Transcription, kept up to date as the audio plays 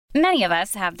Many of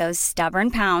us have those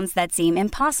stubborn pounds that seem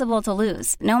impossible to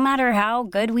lose, no matter how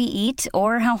good we eat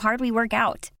or how hard we work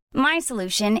out. My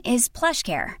solution is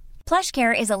PlushCare.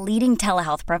 PlushCare is a leading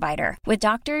telehealth provider with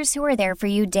doctors who are there for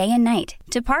you day and night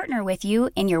to partner with you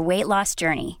in your weight loss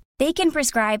journey. They can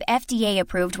prescribe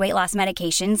FDA-approved weight loss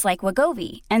medications like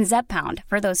Wegovy and Zepbound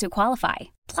for those who qualify.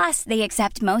 Plus, they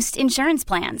accept most insurance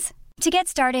plans. To get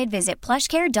started, visit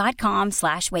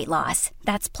plushcare.com/weightloss.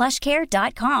 That's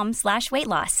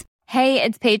plushcare.com/weightloss. Hey,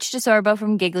 it's Paige DeSorbo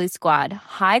from Giggly Squad.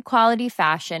 High quality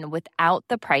fashion without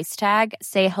the price tag.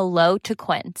 Say hello to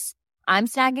Quince. I'm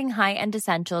snagging high-end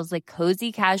essentials like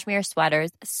cozy cashmere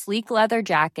sweaters, sleek leather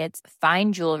jackets,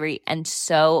 fine jewelry, and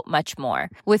so much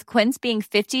more. With Quince being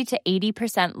 50 to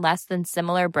 80% less than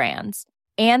similar brands.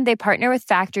 And they partner with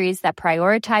factories that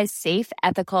prioritize safe,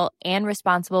 ethical, and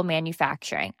responsible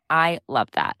manufacturing. I love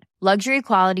that. Luxury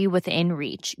quality within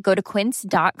reach. Go to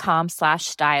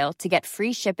quince.com/style to get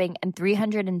free shipping and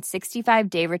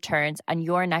 365-day returns on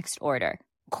your next order.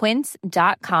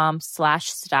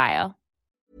 Quince.com/style.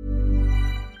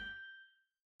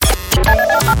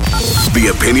 The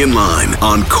Opinion Line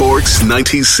on Cork's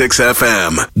 96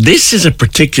 FM. This is a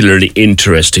particularly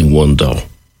interesting one, though.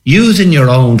 Using your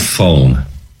own phone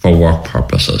for work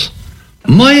purposes.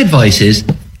 My advice is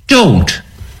don't.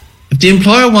 If the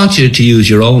employer wants you to use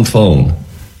your own phone,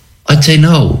 I'd say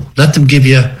no. Let them give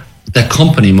you the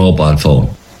company mobile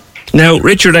phone. Now,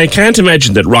 Richard, I can't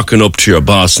imagine that rocking up to your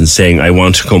boss and saying, I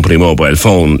want a company mobile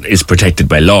phone is protected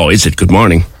by law, is it? Good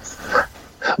morning.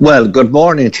 Well, good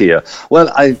morning to you.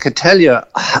 Well, I could tell you,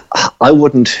 I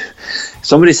wouldn't.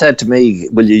 Somebody said to me,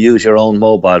 will you use your own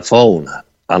mobile phone?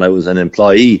 And I was an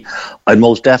employee, I'd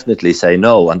most definitely say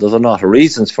no. And there's a lot of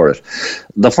reasons for it.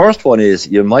 The first one is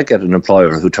you might get an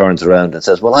employer who turns around and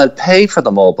says, well, I'll pay for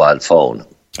the mobile phone.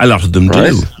 A lot of them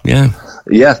do, yeah.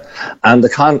 Yes, and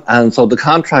so the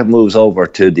contract moves over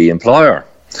to the employer.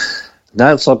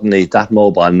 Now suddenly that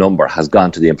mobile number has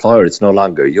gone to the employer. It's no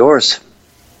longer yours.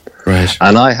 Right.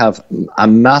 And I have a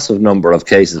massive number of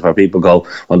cases where people go,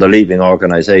 when they're leaving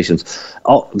organisations,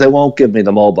 oh, they won't give me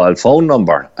the mobile phone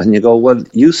number. And you go, well,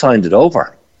 you signed it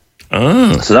over.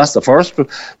 So that's the first.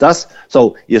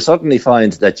 So you suddenly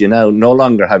find that you now no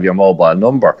longer have your mobile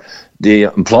number. The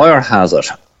employer has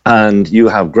it, and you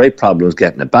have great problems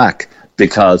getting it back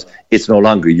because it's no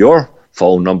longer your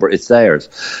phone number, it's theirs.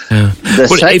 Yeah.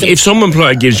 But if some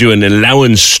employer gives you an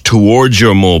allowance towards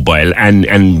your mobile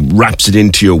and wraps it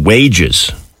into your wages,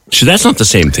 so that's not the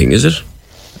same thing, is it?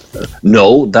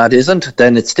 No, that isn't.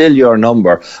 Then it's still your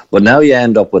number, but now you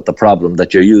end up with the problem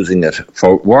that you're using it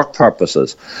for work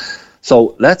purposes.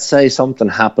 So let's say something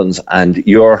happens and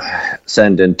you're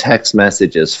sending text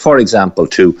messages, for example,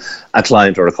 to a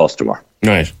client or a customer.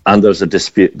 Right. And there's a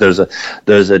dispute. There's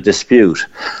a dispute.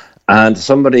 And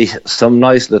some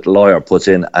nice little lawyer puts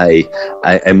in a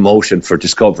motion for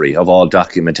discovery of all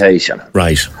documentation.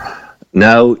 Right.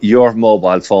 Now, your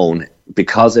mobile phone,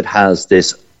 because it has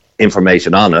this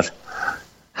information on it,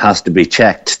 has to be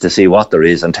checked to see what there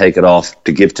is and take it off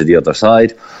to give to the other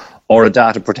side. Or a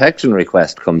data protection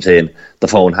request comes in, the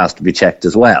phone has to be checked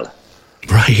as well.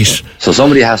 Right. So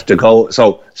somebody has to go.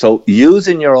 So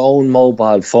using your own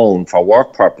mobile phone for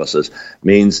work purposes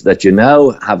means that you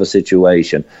now have a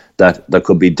situation that there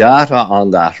could be data on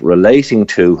that relating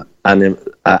to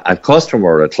a customer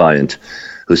or a client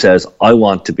who says, I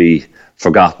want to be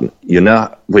forgotten,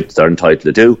 which they're entitled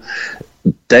to do.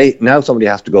 Now somebody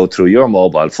has to go through your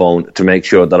mobile phone to make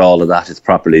sure that all of that is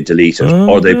properly deleted,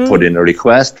 or they put in a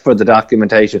request for the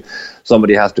documentation.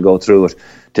 Somebody has to go through it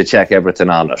to check everything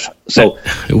on it. So,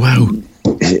 wow.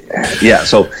 Yeah.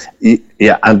 So,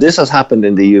 yeah, and this has happened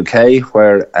in the UK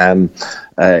where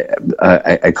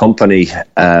a company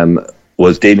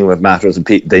was dealing with matters, and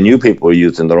they knew people were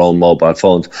using their own mobile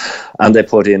phones, and they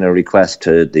put in a request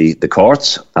to the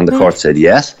courts, and the court said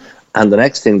yes. And the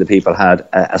next thing, the people had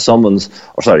a summons,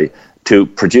 to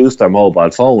produce their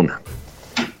mobile phone.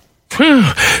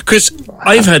 Chris,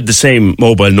 I've had the same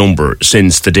mobile number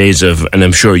since the days of, and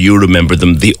I'm sure you remember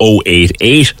them, the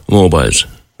 088 mobiles,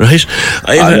 right?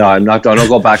 I'm not going to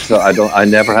go back to. I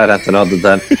never had anything other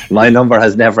than my number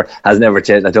has never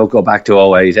changed. I don't go back to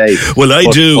 088. Well, I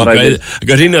do. I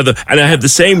got in and I have the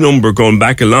same number going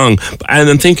back along. And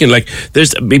I'm thinking,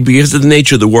 because of the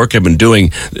nature of the work I've been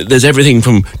doing, there's everything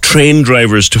from train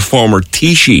drivers to former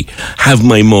Taoiseach have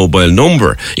my mobile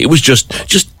number. It was just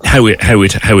how it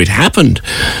happened,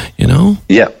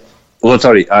 Yeah. Well,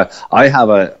 sorry. I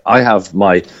have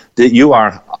my. You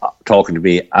are talking to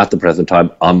me at the present time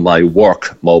on my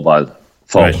work mobile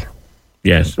phone. Right.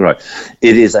 Yes. Right.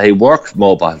 It is a work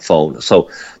mobile phone. So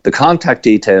the contact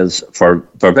details for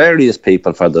various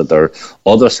people, whether they're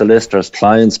other solicitors,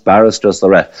 clients, barristers,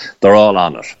 they're all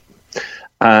on it.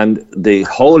 And the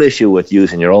whole issue with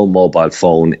using your own mobile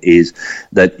phone is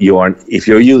that if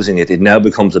you're using it, it now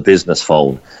becomes a business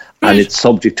phone. And it's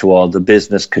subject to all the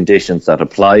business conditions that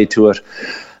apply to it.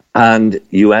 And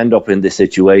you end up in the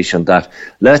situation that,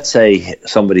 let's say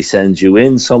somebody sends you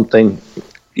in something,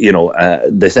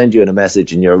 they send you in a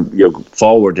message and you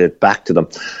forward it back to them.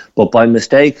 But by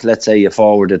mistake, let's say you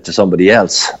forward it to somebody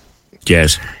else.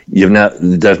 Yes.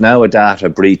 There's now a data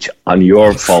breach on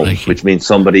your phone, which means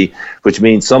somebody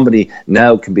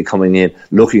now can be coming in,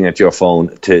 looking at your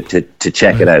phone to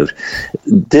check it out.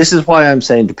 This is why I'm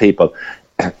saying to people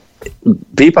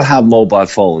have mobile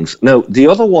phones. Now, the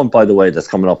other one, by the way, that's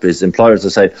coming up is employers that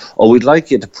say, we'd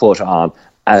like you to put on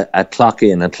a clock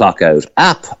in and clock out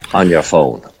app on your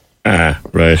phone.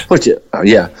 Right. Which,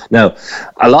 Now,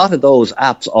 a lot of those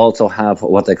apps also have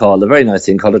what they call a very nice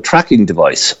thing called a tracking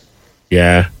device.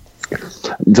 Yeah.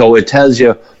 So it tells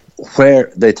you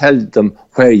they tell them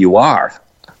where you are.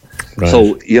 Right.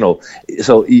 So,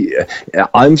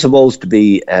 I'm supposed to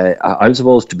be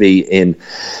in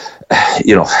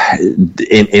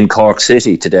Cork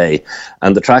City today,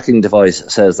 and the tracking device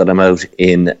says that I'm out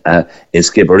in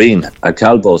Skibbereen at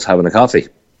Calbo's having a coffee.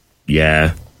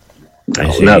 Yeah.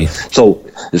 Now,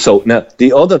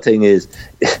 the other thing is,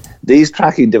 these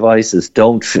tracking devices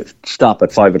don't stop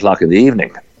at 5 o'clock in the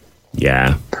evening.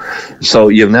 Yeah. So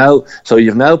you've now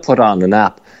put on an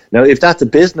app. Now, if that's a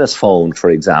business phone, for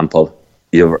example,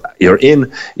 you're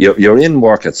in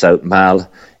work at South Mall.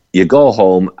 You go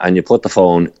home and you put the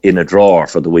phone in a drawer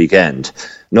for the weekend.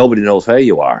 Nobody knows where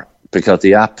you are because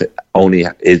the app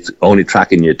is only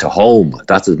tracking you to home.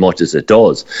 That's as much as it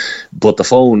does. But the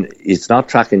phone, it's not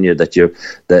tracking you that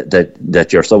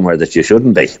you're somewhere that you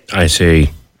shouldn't be. I see.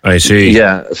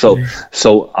 Yeah. So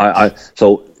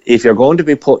if you're going to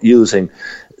be using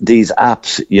these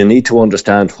apps, you need to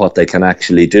understand what they can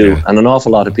actually do, and an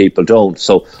awful lot of people don't.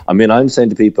 So, I'm saying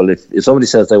to people, if somebody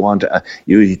says they want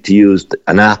you to use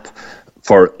an app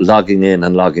for logging in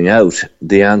and logging out,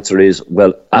 the answer is,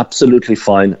 well, absolutely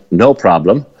fine, no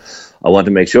problem. I want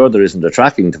to make sure there isn't a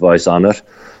tracking device on it.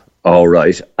 All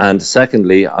right. And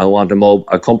secondly, I want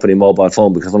a company mobile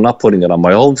phone because I'm not putting it on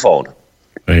my own phone.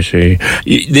 I see.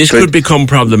 This could become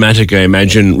problematic, I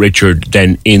imagine, Richard,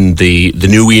 then in the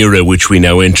new era which we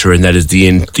now enter, and that is the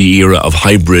era of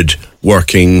hybrid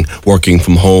working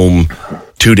from home,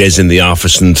 2 days in the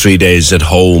office and 3 days at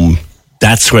home.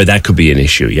 That's where that could be an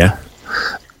issue, yeah?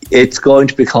 It's going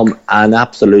to become an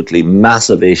absolutely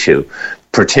massive issue,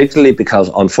 particularly because,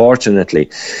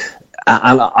 unfortunately,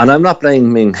 and I'm not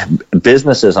blaming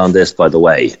businesses on this, by the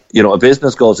way. A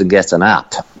business goes and gets an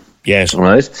app. Yes.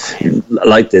 Right?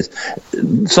 Like this.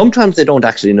 Sometimes they don't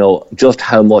actually know just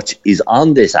how much is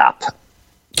on this app.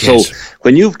 Yes. So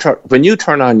when you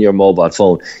turn on your mobile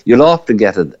phone, you'll often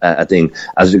get a thing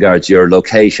as regards your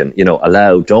location,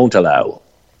 allow, don't allow.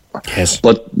 Yes.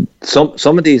 But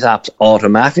some of these apps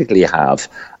automatically have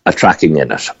a tracking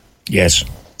in it. Yes.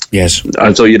 Yes.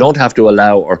 And so you don't have to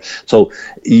allow, so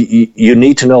you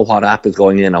need to know what app is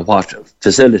going in and what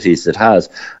facilities it has.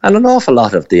 And an awful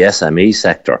lot of the SME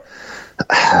sector,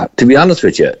 to be honest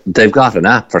with you, they've got an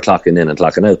app for clocking in and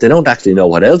clocking out. They don't actually know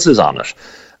what else is on it.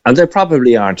 And they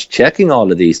probably aren't checking all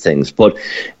of these things. But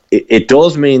it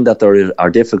does mean that there are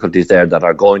difficulties there that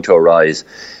are going to arise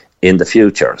in the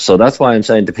future. So that's why I'm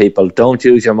saying to people, don't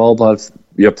use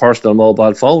your personal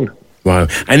mobile phone. Wow.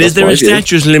 And is there a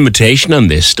statute limitation on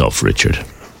this stuff, Richard?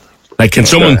 Like, can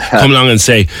someone come along and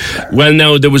say, well,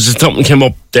 now there was something came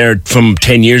up there from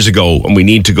 10 years ago and we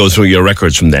need to go through your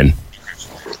records from then?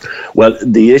 Well,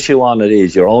 the issue on it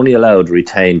is you're only allowed to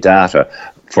retain data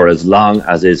for as long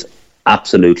as is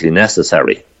absolutely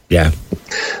necessary. Yeah.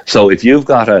 So if you've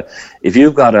got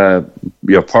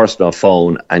your personal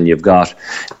phone and you've got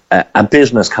a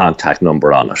business contact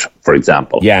number on it, for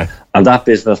example, yeah, and that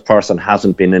business person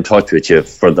hasn't been in touch with you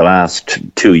for the last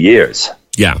 2 years,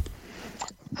 yeah,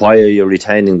 why are you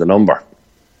retaining the number?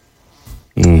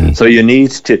 Mm. So you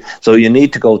need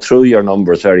to go through your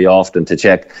numbers very often to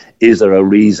check, is there a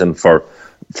reason for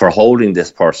holding this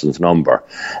person's number,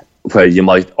 where you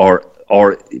might or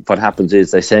what happens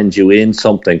is they send you in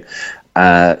something,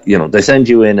 they send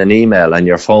you in an email and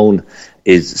your phone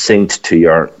is synced to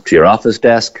your office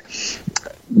desk.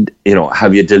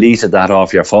 Have you deleted that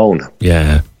off your phone?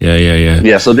 Yeah.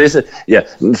 So this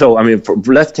is, so I mean,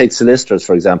 let's take solicitors,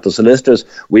 for example. Solicitors,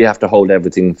 we have to hold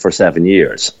everything for 7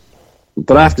 years.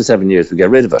 But after 7 years, we get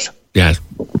rid of it. Yeah.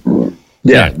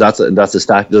 There's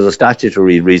a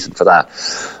statutory reason for that.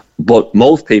 But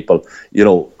most people,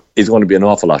 is going to be an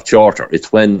awful lot shorter.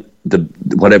 It's when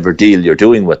whatever deal you're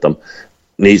doing with them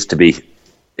needs to be,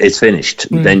 it's finished.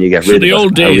 Then you get rid of it. The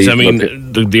old days,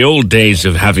 the old days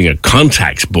of having a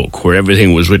contacts book where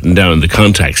everything was written down in the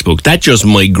contacts book, that just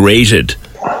migrated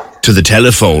to the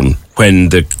telephone when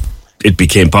it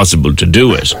became possible to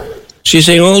do it. She's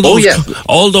saying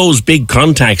all those big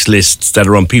contacts lists that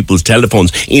are on people's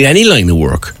telephones in any line of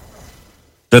work,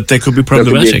 that they could be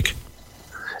problematic.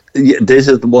 This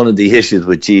is one of the issues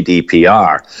with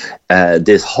GDPR,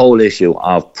 this whole issue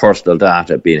of personal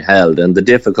data being held, and the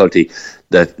difficulty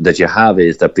that you have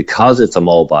is that because it's a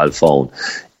mobile phone,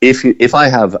 if I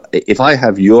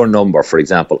have your number, for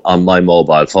example, on my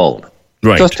mobile phone,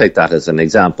 right. Just take that as an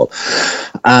example,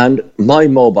 and my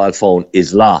mobile phone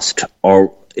is lost.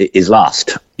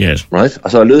 Yes. Right?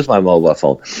 So I lose my mobile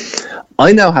phone.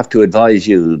 I now have to advise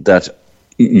you that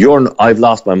I've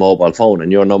lost my mobile phone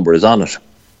and your number is on it.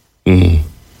 Mm.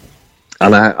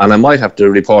 And I might have to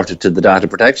report it to the Data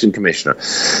Protection Commissioner.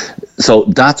 So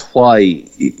that's why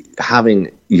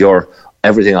having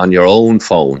everything on your own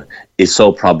phone is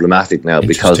so problematic now,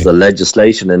 because the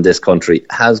legislation in this country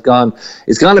it's gone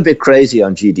a bit crazy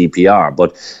on GDPR,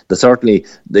 but certainly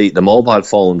the mobile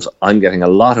phones, I'm getting a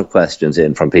lot of questions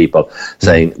in from people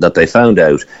saying that they found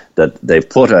out that they've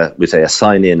put a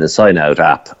sign in and sign out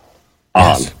app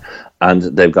on. Yes. And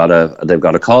they've got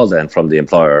a call then from the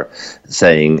employer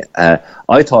saying,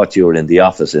 "I thought you were in the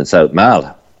office in South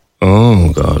Mall."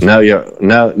 Oh God! Now you're,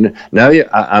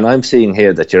 and I'm seeing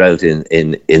here that you're out in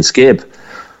Skib.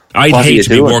 I'd hate to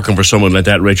be working for someone like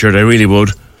that, Richard. I really would.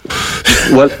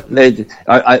 Well,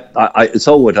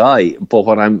 so would I. But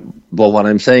what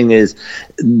I'm saying is,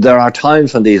 there are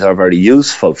times when these are very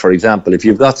useful. For example, if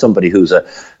you've got somebody who's a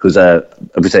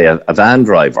van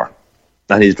driver,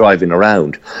 and he's driving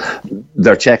around,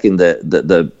 they're checking it,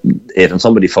 and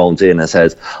somebody phones in and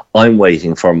says, "I'm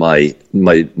waiting for my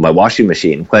washing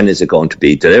machine. When is it going to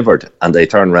be delivered?" And they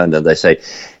turn around and they say,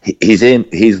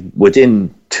 "He's within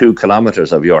 2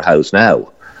 kilometres of your house now."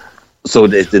 So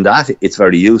in that, it's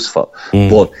very useful,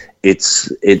 but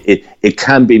it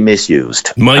can be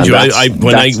misused. Mind you,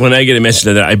 when I get a message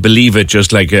like that, I believe it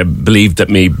just like I believe that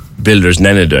me builder's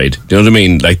nana died. Do you know what I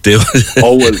mean? Like they.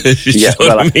 Oh well, yeah.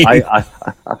 Well,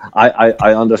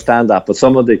 I understand that, but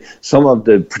some of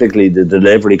the particularly the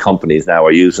delivery companies now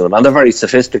are using them, and they're very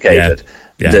sophisticated.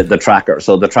 Yeah. The tracker.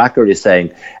 So the tracker is saying,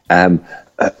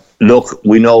 "Look,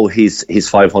 we know he's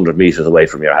 500 meters away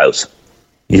from your house."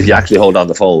 If you actually hold on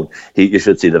the phone, you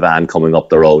should see the van coming up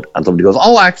the road, and somebody goes,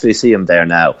 "Oh, I actually see him there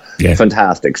now." Yeah.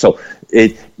 Fantastic. So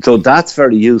that's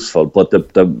very useful. But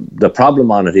the problem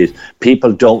on it is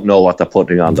people don't know what they're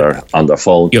putting on their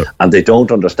phone, and they don't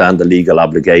understand the legal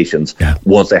obligations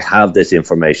once they have this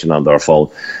information on their phone.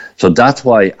 So that's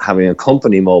why having a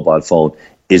company mobile phone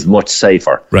is much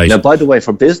safer. Right. Now, by the way,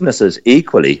 for businesses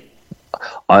equally,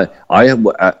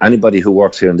 anybody who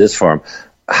works here in this firm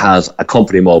has a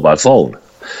company mobile phone.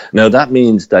 Now, that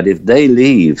means that if they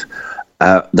leave,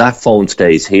 that phone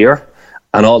stays here,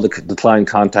 and all the client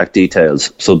contact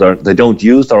details. So they don't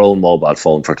use their own mobile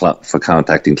phone for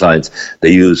contacting clients. They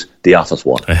use the office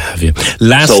one. I have you.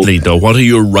 Lastly, though, what are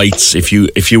your rights if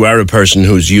you are a person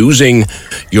who's using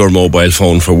your mobile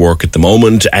phone for work at the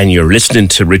moment, and you're listening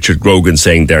to Richard Grogan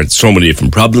saying there are so many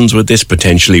different problems with this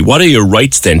potentially? What are your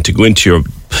rights then to go into your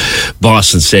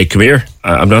boss and say, "Come here,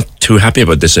 I'm not too happy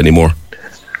about this anymore"?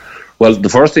 Well, the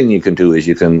first thing you can do is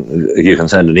you can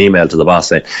send an email to the boss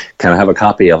saying, "Can I have a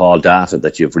copy of all data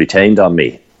that you've retained on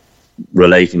me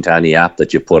relating to any app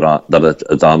that you put on that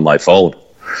is on my phone?"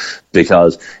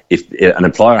 Because if an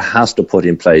employer has to put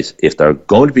in place, if they're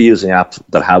going to be using apps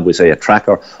that have, we say, a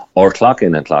tracker or clock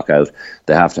in and clock out,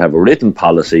 they have to have a written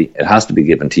policy. It has to be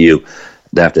given to you.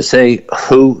 They have to say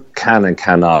who can and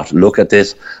cannot look at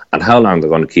this and how long they're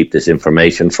going to keep this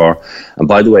information for. And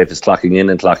by the way, if it's clocking in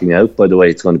and clocking out, by the way,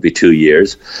 it's going to be 2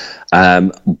 years.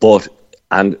 And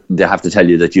they have to tell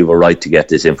you that you have a right to get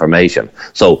this information.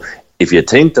 So if you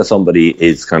think that somebody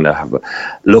is kind of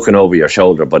looking over your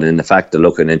shoulder, but in fact they're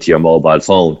looking into your mobile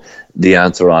phone, the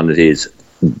answer on it is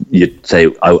you say,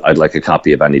 "I'd like a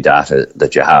copy of any data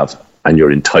that you have." And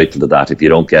you're entitled to that. If you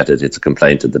don't get it, it's a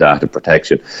complaint to the Data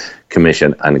Protection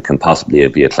Commission, and it can possibly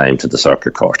be a claim to the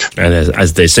Circuit Court. And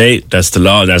as they say, that's the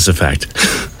law, that's a fact.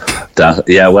 As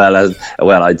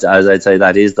I'd say,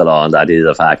 that is the law and that is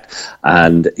a fact.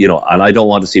 And, and I don't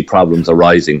want to see problems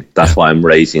arising. That's why I'm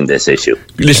raising this issue.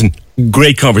 Listen,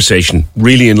 great conversation,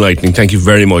 really enlightening. Thank you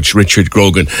very much, Richard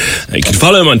Grogan. You can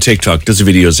follow him on TikTok. Does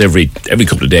videos every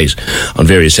couple of days on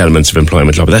various elements of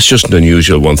employment law, but that's just an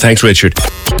unusual one. Thanks, Richard.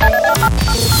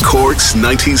 Cork's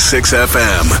 96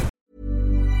 FM.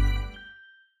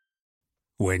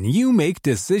 When you make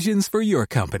decisions for your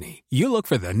company, you look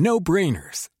for the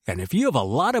no-brainers. And if you have a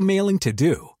lot of mailing to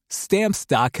do,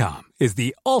 Stamps.com is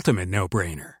the ultimate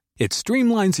no-brainer. It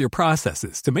streamlines your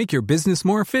processes to make your business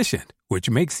more efficient, which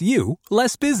makes you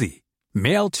less busy.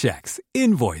 Mail checks,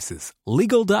 invoices,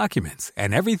 legal documents,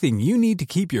 and everything you need to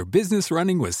keep your business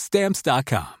running with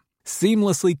Stamps.com.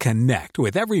 Seamlessly connect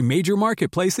with every major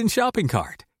marketplace and shopping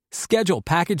cart. Schedule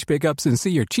package pickups and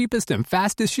see your cheapest and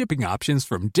fastest shipping options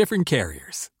from different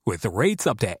carriers, with rates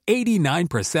up to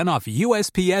 89% off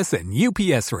USPS and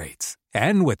UPS rates.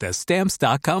 And with the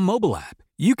Stamps.com mobile app,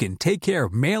 you can take care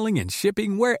of mailing and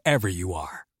shipping wherever you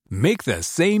are. Make the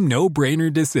same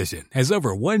no-brainer decision as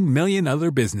over 1 million other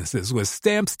businesses with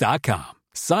Stamps.com.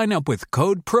 Sign up with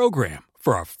code PROGRAM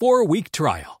for a 4-week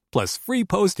trial, plus free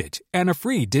postage and a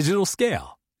free digital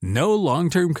scale. No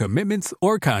long-term commitments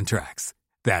or contracts.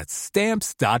 That's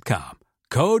Stamps.com.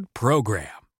 Code PROGRAM.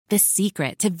 The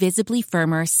secret to visibly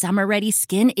firmer, summer-ready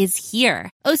skin is here.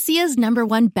 Osea's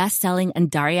 #1 best-selling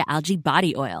Undaria Algae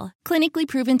Body Oil. Clinically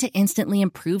proven to instantly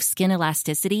improve skin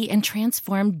elasticity and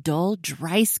transform dull,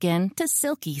 dry skin to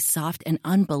silky, soft, and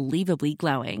unbelievably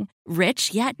glowing.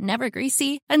 Rich yet never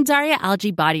greasy, Undaria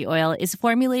Algae Body Oil is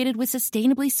formulated with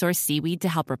sustainably sourced seaweed to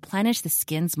help replenish the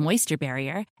skin's moisture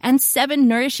barrier and 7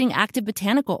 nourishing active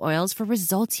botanical oils for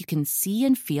results you can see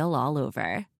and feel all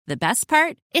over. The best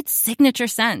part? Its signature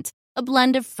scent. A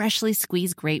blend of freshly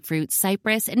squeezed grapefruit,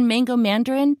 cypress, and mango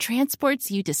mandarin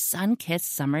transports you to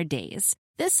sun-kissed summer days.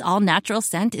 This all-natural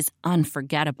scent is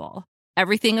unforgettable.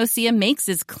 Everything Osea makes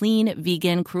is clean,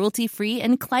 vegan, cruelty-free,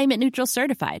 and climate-neutral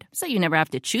certified, so you never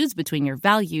have to choose between your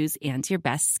values and your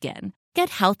best skin. Get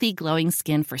healthy, glowing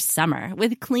skin for summer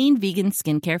with clean, vegan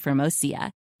skincare from Osea.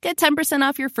 Get 10%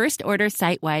 off your first order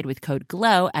site-wide with code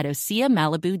GLOW at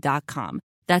OseaMalibu.com.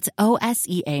 That's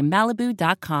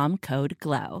OSEAMalibu.com, code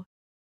GLOW.